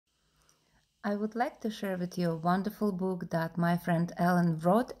I would like to share with you a wonderful book that my friend Ellen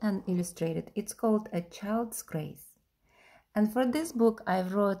wrote and illustrated. It's called A Child's Grace. And for this book, I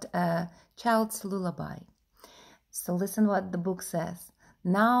wrote a child's lullaby. So listen what the book says.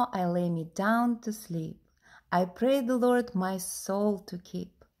 Now I lay me down to sleep. I pray the Lord my soul to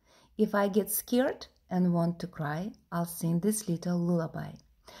keep. If I get scared and want to cry, I'll sing this little lullaby.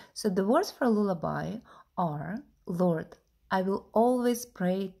 So the words for lullaby are, Lord, I will always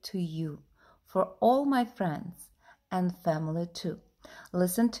pray to you for all my friends and family too.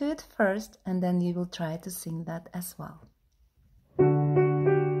 Listen to it first and then you will try to sing that as well.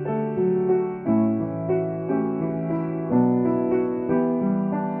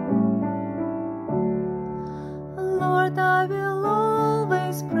 Lord, I will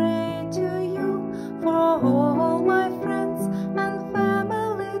always pray to you for all my friends and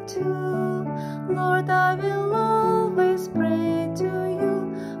family too. Lord, I will always pray to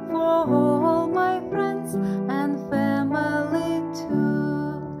you for all my friends and family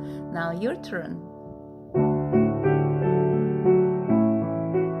too. Now your turn.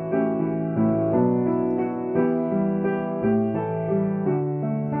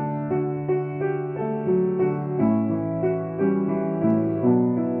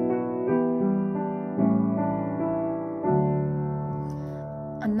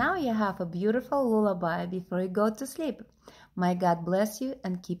 And now you have a beautiful lullaby before you go to sleep. May God bless you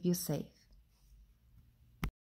and keep you safe.